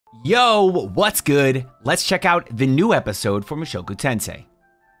Yo, what's good? Let's check out the new episode for Mushoku Tensei.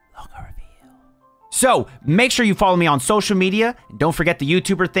 So, make sure you follow me on social media, and don't forget the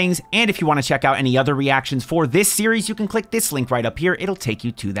YouTuber things, and if you want to check out any other reactions for this series, you can click this link right up here. It'll take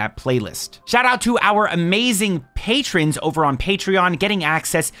you to that playlist. Shout out to our amazing patrons over on Patreon, getting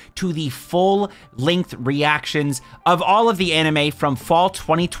access to the full-length reactions of all of the anime from fall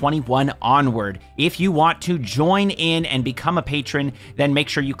 2021 onward. If you want to join in and become a patron, then make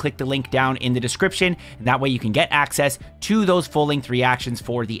sure you click the link down in the description, and that way you can get access to those full-length reactions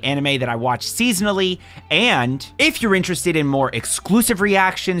for the anime that I watch seasonally. And if you're interested in more exclusive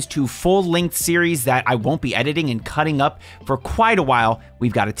reactions to full-length series that I won't be editing and cutting up for quite a while,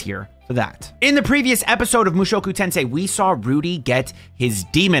 we've got a tier for that. In the previous episode of Mushoku Tensei, we saw Rudy get his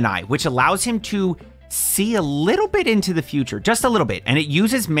demon eye, which allows him to see a little bit into the future, just a little bit, and it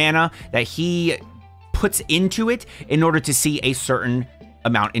uses mana that he puts into it in order to see a certain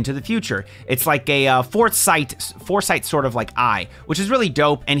amount into the future. It's like a foresight sort of like eye, which is really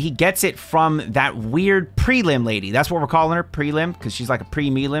dope, and he gets it from that weird prelim lady. That's what we're calling her, prelim, because she's like a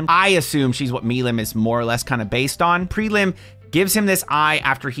pre-melim. I assume she's what melim is more or less kind of based on. Prelim gives him this eye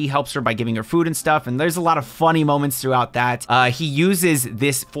after he helps her by giving her food and stuff, and there's a lot of funny moments throughout that. He uses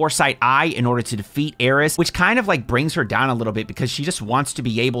this foresight eye in order to defeat Eris, which kind of like brings her down a little bit because she just wants to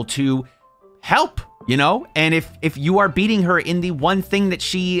be able to help, you know? And if you are beating her in the one thing that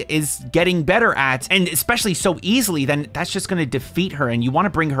she is getting better at, and especially so easily, then that's just gonna defeat her, and you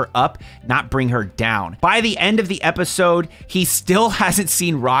wanna bring her up, not bring her down. By the end of the episode, he still hasn't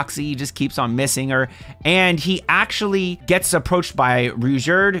seen Roxy, he just keeps on missing her, and he actually gets approached by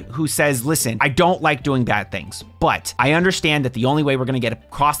Rugerd, who says, listen, I don't like doing bad things, but I understand that the only way we're gonna get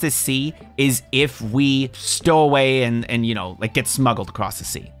across this sea is if we stow away and you know, like get smuggled across the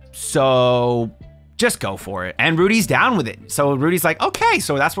sea. So just go for it. And Rudy's down with it. So Rudy's like, okay,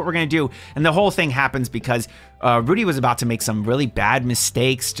 so that's what we're gonna do. And the whole thing happens because Rudy was about to make some really bad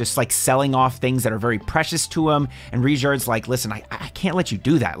mistakes, just like selling off things that are very precious to him. And Rugerd's like, listen, I can't let you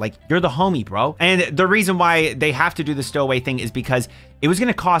do that. Like, you're the homie, bro. And the reason why they have to do the stowaway thing is because it was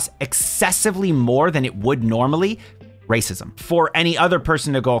gonna cost excessively more than it would normally. Racism for any other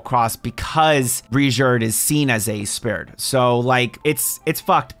person to go across because Rugerd is seen as a spirit. So like it's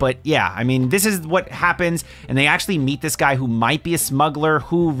fucked, but yeah, I mean, this is what happens. And they actually meet this guy who might be a smuggler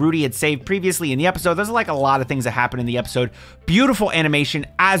who Rudy had saved previously in the episode. There's like a lot of things that happen in the episode. Beautiful animation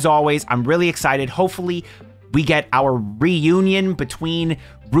as always. I'm really excited. Hopefully we get our reunion between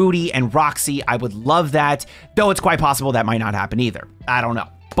Rudy and Roxy. I would love that, though it's quite possible that might not happen either. I don't know.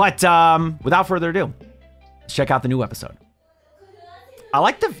 But without further ado, check out the new episode. I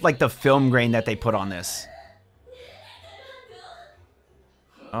like the film grain that they put on this.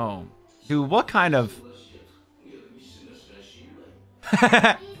 Oh, dude, what kind of?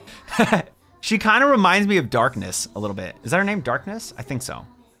 She kind of reminds me of Darkness a little bit. Is that her name, Darkness? I think so.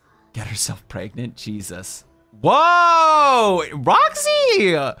 Get herself pregnant, Jesus. Whoa,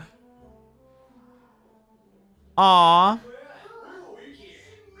 Roxy! Aw.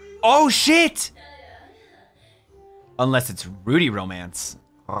 Oh shit! Unless it's Rudy romance.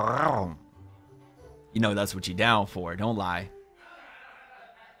 You know that's what you're down for, don't lie.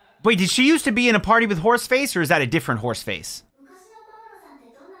 Wait, did she used to be in a party with Horseface, or is that a different Horseface?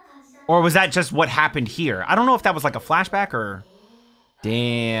 Or was that just what happened here? I don't know if that was like a flashback or...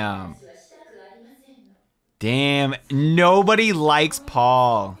 Damn. Damn, nobody likes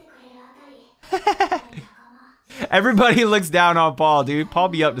Paul. Everybody looks down on Paul, dude. Paul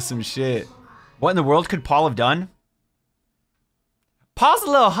be up to some shit. What in the world could Paul have done? Paul's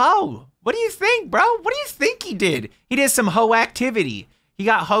a little hoe. What do you think, bro? What do you think he did? He did some hoe activity. He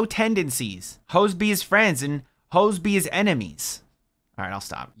got hoe tendencies. Hoes be his friends and hoes be his enemies. All right, I'll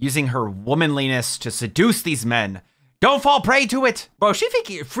stop. Using her womanliness to seduce these men. Don't fall prey to it. Bro, she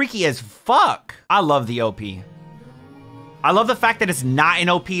freaky as fuck. I love the OP. I love the fact that it's not an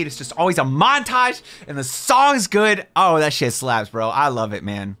OP. It's just always a montage and the song's good. Oh, that shit slaps, bro. I love it,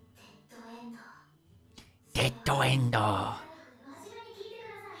 man. Tetto endo.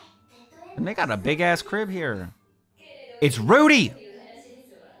 And they got a big ass crib here. It's Rudy.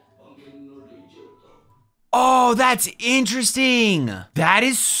 Oh, that's interesting. That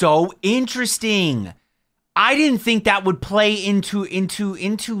is so interesting. I didn't think that would play into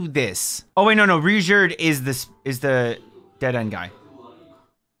this. Oh wait, no, Rugerd is the dead end guy.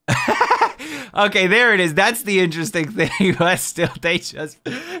 Okay, there it is. That's the interesting thing. But still, they just,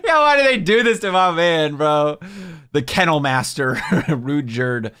 yeah, why do they do this to my man, bro? The kennel master,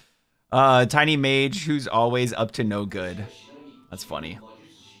 Rugerd. Tiny mage who's always up to no good. That's funny.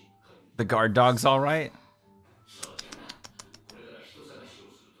 The guard dog's all right.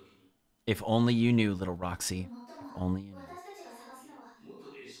 If only you knew, little Roxy. If only you knew.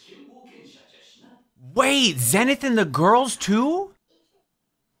 Wait, Zenith and the girls too?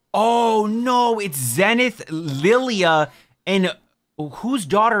 Oh no, it's Zenith, Lilia, and whose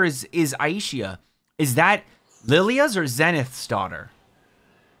daughter is Aisha? Is that Lilia's or Zenith's daughter?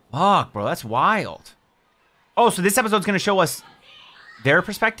 Fuck, bro, that's wild. Oh, so this episode's gonna show us their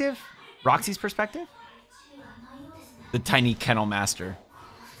perspective? Roxy's perspective? The tiny kennel master.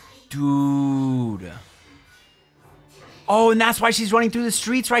 Dude. Oh, and that's why she's running through the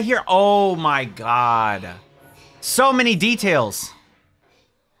streets right here. Oh my God. So many details.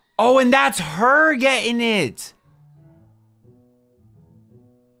 Oh, and that's her getting it.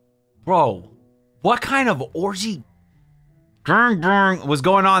 Bro, what kind of orgy was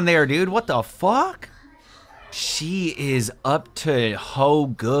going on there, dude? What the fuck? She is up to hoe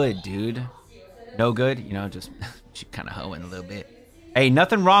good, dude. No good, you know, just she kind of hoeing a little bit. Hey,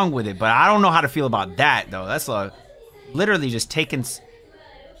 nothing wrong with it, but I don't know how to feel about that, though. That's literally just taking...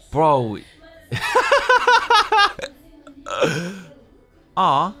 Bro.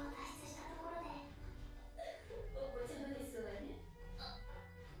 Aw.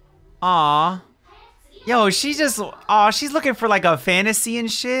 Aw. Yo, she just... Aw, she's looking for like a fantasy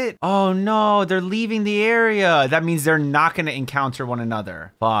and shit. Oh no, they're leaving the area. That means they're not gonna encounter one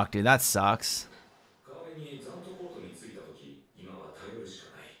another. Fuck, dude, that sucks.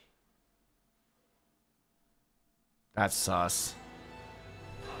 That's sus.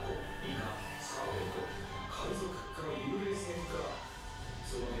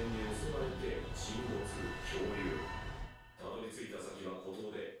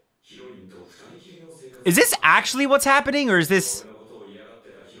 Is this actually what's happening, or is this...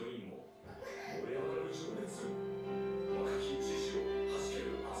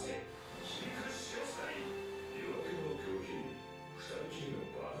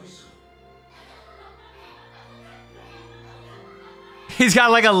 He's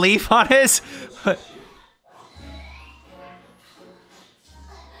got like a leaf on his...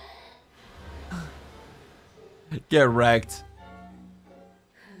 Get wrecked.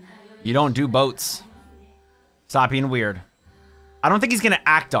 You don't do boats. Stop being weird. I don't think he's gonna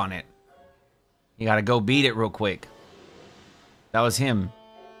act on it. You gotta go beat it real quick. That was him.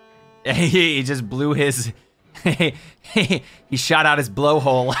 He just blew his... he shot out his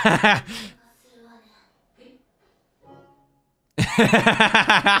blowhole.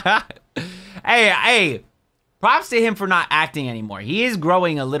 Hey, props to him for not acting anymore. He is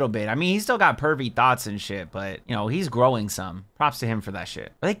growing a little bit. I mean, he's still got pervy thoughts and shit, but, you know, he's growing some. Props to him for that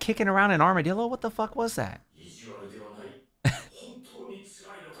shit. Are they kicking around an armadillo? What the fuck was that?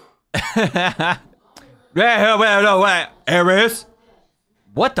 Eris?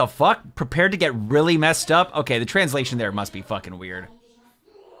 What the fuck? Prepared to get really messed up? Okay, the translation there must be fucking weird.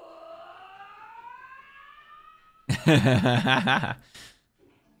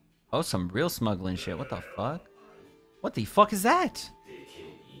 Oh, some real smuggling shit. What the fuck? What the fuck is that?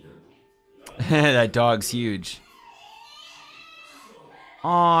 That dog's huge.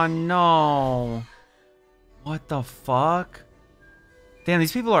 Oh no. What the fuck? Damn,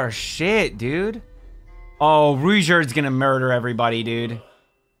 these people are shit, dude. Oh, Rijerd's gonna murder everybody, dude.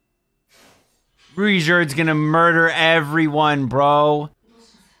 Rijerd's gonna murder everyone, bro.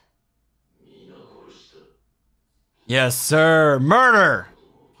 Yes, sir. Murder.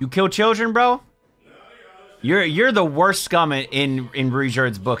 You kill children, bro? You're the worst scum in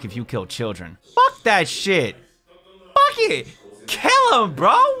Rijerd's book if you kill children. Fuck that shit. Fuck it. Kill him,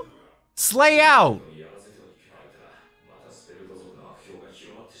 bro. Slay out.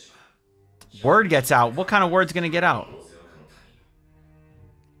 Word gets out. What kind of word's gonna get out?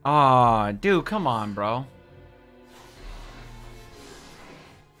 Aw, dude, come on, bro.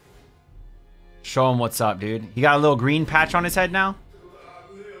 Show him what's up, dude. He got a little green patch on his head now?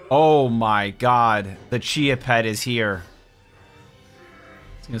 Oh my god. The Chia Pet is here.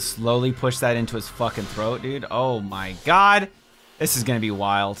 He's gonna slowly push that into his fucking throat, dude. Oh my god. This is gonna be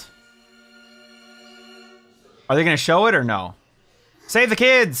wild. Are they gonna show it or no? Save the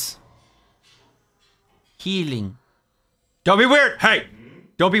kids! Healing. Don't be weird! Hey!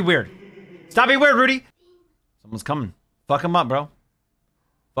 Don't be weird. Stop being weird, Rudy! Someone's coming. Fuck him up, bro.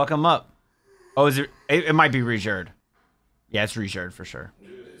 Fuck him up. Oh, is it might be Rijerd. Yeah, it's Rijerd for sure.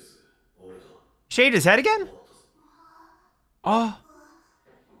 Shaved his head again? Oh.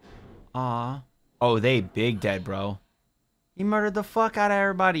 Aw. Oh, they big dead, bro. He murdered the fuck out of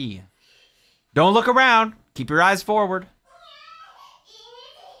everybody. Don't look around. Keep your eyes forward.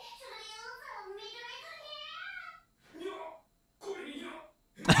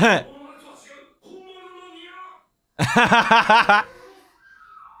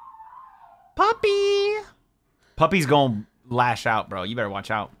 Puppy's gonna lash out, bro. You better watch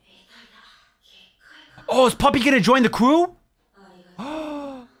out. Oh, is Puppy gonna join the crew?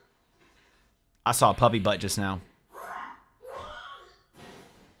 I saw a puppy butt just now.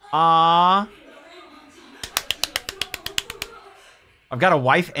 Aww. I've got a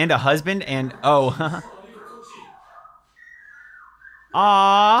wife and a husband and oh.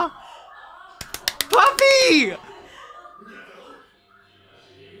 Aww. Puppy!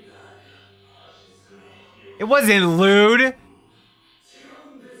 It wasn't lewd.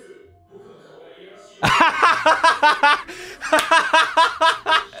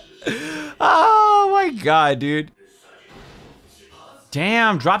 Oh my god, dude.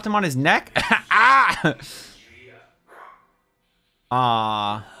 Damn, dropped him on his neck. Ah.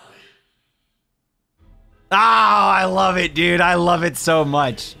 Aw. Oh, I love it, dude. I love it so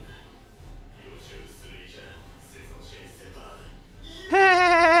much.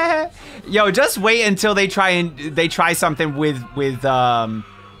 Yo, just wait until they try something with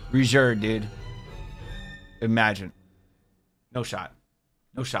Rouger, dude. Imagine. No shot.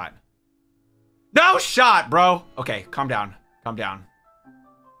 No shot. No shot, bro. Okay, calm down. Calm down.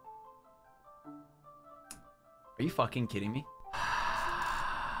 Are you fucking kidding me?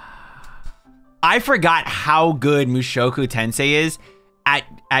 I forgot how good Mushoku Tensei is at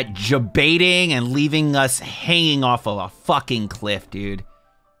debating and leaving us hanging off of a fucking cliff, dude.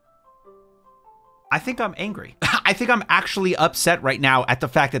 I think I'm angry. I think I'm actually upset right now at the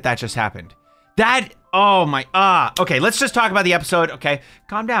fact that that just happened. That, oh my, okay, let's just talk about the episode. Okay,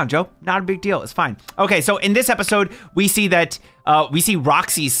 calm down, Joe. Not a big deal, it's fine. Okay, so in this episode, we see that, we see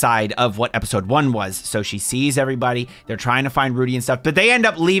Roxy's side of what episode 1 was. So she sees everybody, they're trying to find Rudy and stuff, but they end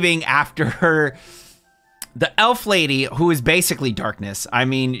up leaving after her, the elf lady, who is basically darkness. I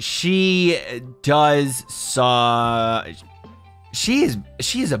mean, she does, she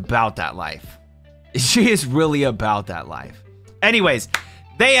is about that life. She is really about that life. Anyways,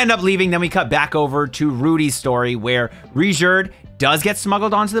 they end up leaving. Then we cut back over to Rudy's story where Rouger does get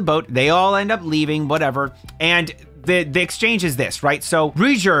smuggled onto the boat. They all end up leaving, whatever. And the exchange is this, right? So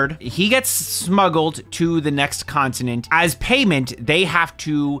Rouger, he gets smuggled to the next continent. As payment, they have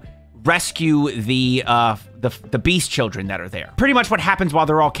to rescue the beast children that are there. Pretty much what happens while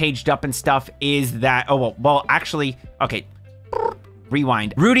they're all caged up and stuff is that, oh, well, actually, okay.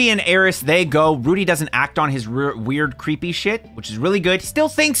 Rewind. Rudy and Eris, they go. Rudy doesn't act on his weird, creepy shit, which is really good. He still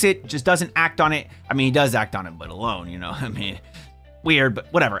thinks it, just doesn't act on it. I mean, he does act on it, but alone, you know? I mean, weird,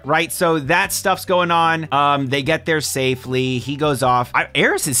 but whatever, right? So that stuff's going on. They get there safely. He goes off.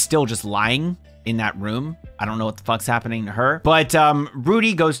 Eris is still just lying in that room. I don't know what the fuck's happening to her. But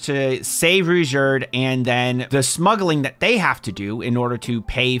Rudy goes to save Rouger, and then the smuggling that they have to do in order to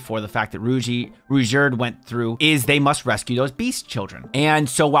pay for the fact that Rouger went through is they must rescue those beast children. And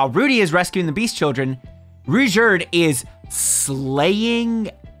so while Rudy is rescuing the beast children, Rouger is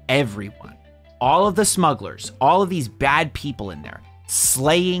slaying everyone. All of the smugglers, all of these bad people in there,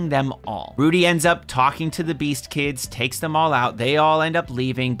 slaying them all. Rudy ends up talking to the beast kids, takes them all out. They all end up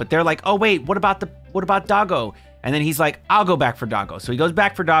leaving, but they're like, oh wait, what about Doggo? And then he's like, I'll go back for Doggo. So he goes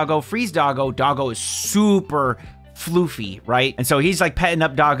back for Doggo, frees Doggo. Doggo is super floofy, right? And so he's like petting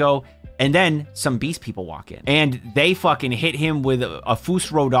up Doggo, and then some beast people walk in and they fucking hit him with a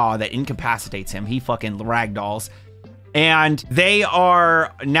Fus Roda that incapacitates him. He fucking ragdolls. And they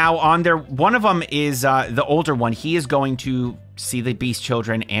are now on their, one of them is the older one. He is going to see the beast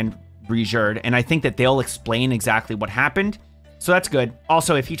children and Rouger, and I think that they'll explain exactly what happened. So that's good.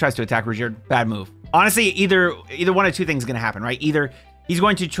 Also, if he tries to attack Rouger, bad move. Honestly, either one of two things is going to happen, right? Either he's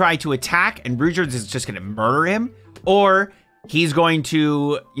going to try to attack and Rouger is just going to murder him, or he's going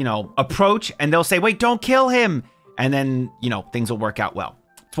to, you know, approach and they'll say, wait, don't kill him. And then, you know, things will work out well.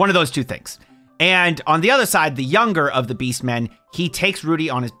 It's one of those two things. And on the other side, the younger of the beast men, he takes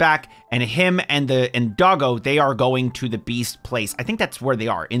Rudy on his back, and him and Doggo, they are going to the beast place. I think that's where they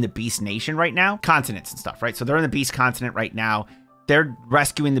are, in the beast nation right now. Continents and stuff, right? So they're in the beast continent right now. They're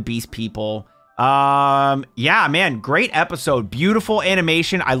rescuing the beast people. Yeah, man, great episode. Beautiful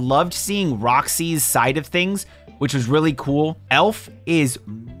animation. I loved seeing Roxy's side of things, which was really cool. Elf is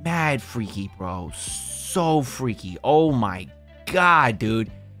mad freaky, bro. So freaky. Oh my God,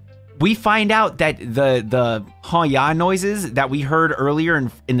 dude. We find out that the ha-ya noises that we heard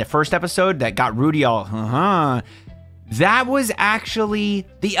earlier in the first episode that got Rudy all, that was actually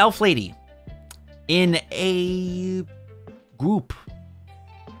the elf lady in a group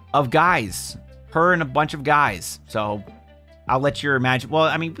of guys, her and a bunch of guys. So I'll let you imagine. Well,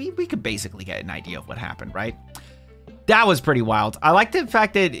 I mean, we could basically get an idea of what happened, right? That was pretty wild. I like the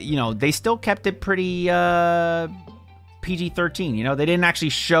fact that, you know, they still kept it pretty, PG-13, you know? They didn't actually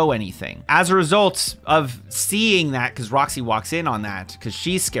show anything. As a result of seeing that, because Roxy walks in on that, because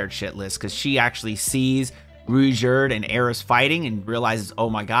she's scared shitless, because she actually sees Ruijerd and Eris fighting and realizes, oh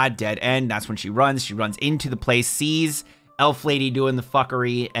my god, dead end. That's when she runs. She runs into the place, sees Elf Lady doing the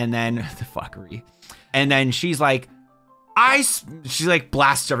fuckery, and then and then she's like, she like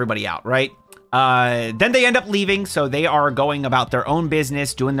blasts everybody out, right? Then they end up leaving, so they are going about their own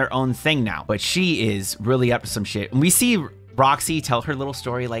business, doing their own thing now. But she is really up to some shit. And we see Roxy tell her little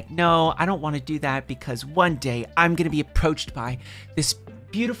story like, no, I don't want to do that because one day I'm going to be approached by this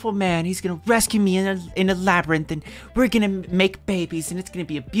beautiful man. He's going to rescue me in a labyrinth, and we're going to make babies, and it's going to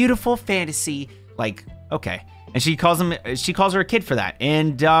be a beautiful fantasy. Like, okay. And she calls her a kid for that.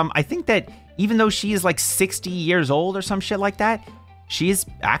 And I think that even though she is like 60 years old or some shit like that, she is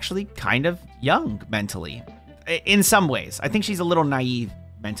actually kind of young mentally in some ways. I think she's a little naive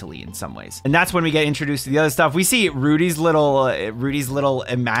mentally in some ways. And that's when we get introduced to the other stuff. We see Rudy's little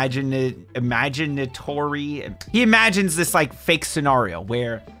imaginatory. He imagines this like fake scenario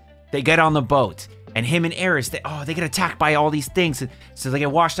where they get on the boat and him and Eris, they get attacked by all these things. So they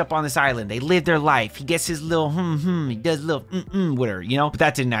get washed up on this island. They live their life. He gets his little he does a little with her, you know? But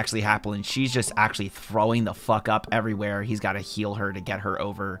that didn't actually happen. And she's just actually throwing the fuck up everywhere. He's got to heal her to get her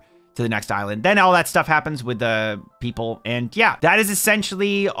over to the next island. Then all that stuff happens with the people. And yeah, that is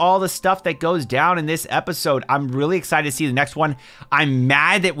essentially all the stuff that goes down in this episode. I'm really excited to see the next one. I'm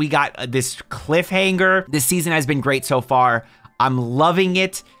mad that we got this cliffhanger. This season has been great so far. I'm loving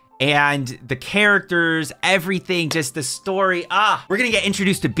it. And the characters, everything, just the story. We're gonna get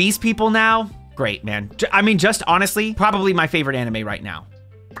introduced to beast people now. Great, man. I mean, just honestly, probably my favorite anime right now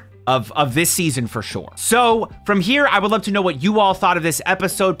of this season for sure. So from here, I would love to know what you all thought of this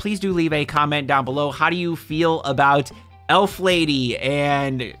episode. Please do leave a comment down below. How do you feel about Elf Lady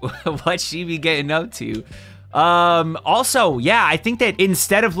and what she be getting up to? Also, yeah, I think that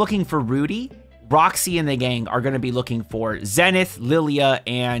instead of looking for Rudy, Roxy and the gang are going to be looking for Zenith, Lilia,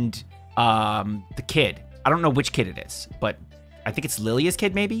 and the kid. I don't know which kid it is, but I think it's Lilia's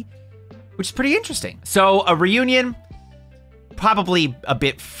kid maybe, which is pretty interesting. So a reunion, probably a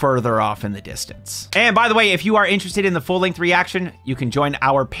bit further off in the distance. And by the way, if you are interested in the full-length reaction, you can join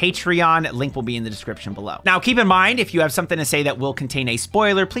our Patreon. Link will be in the description below. Now, keep in mind, if you have something to say that will contain a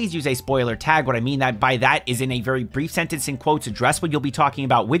spoiler, please use a spoiler tag. What I mean by that is in a very brief sentence in quotes, address what you'll be talking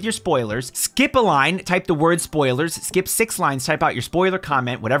about with your spoilers. Skip a line, type the word spoilers. Skip 6 lines, type out your spoiler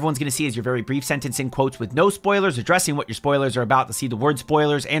comment. What everyone's gonna see is your very brief sentence in quotes with no spoilers, addressing what your spoilers are about. To see the word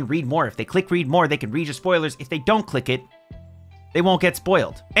spoilers and read more. If they click read more, they can read your spoilers. If they don't click it, they won't get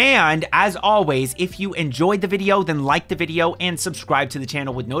spoiled. And as always, if you enjoyed the video, then like the video and subscribe to the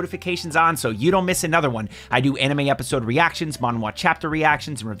channel with notifications on so you don't miss another one. I do anime episode reactions, manhwa chapter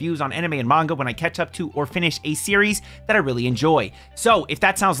reactions, and reviews on anime and manga when I catch up to or finish a series that I really enjoy. So if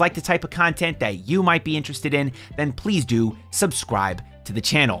that sounds like the type of content that you might be interested in, then please do subscribe to the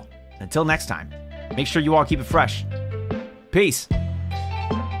channel. Until next time, make sure you all keep it fresh. Peace.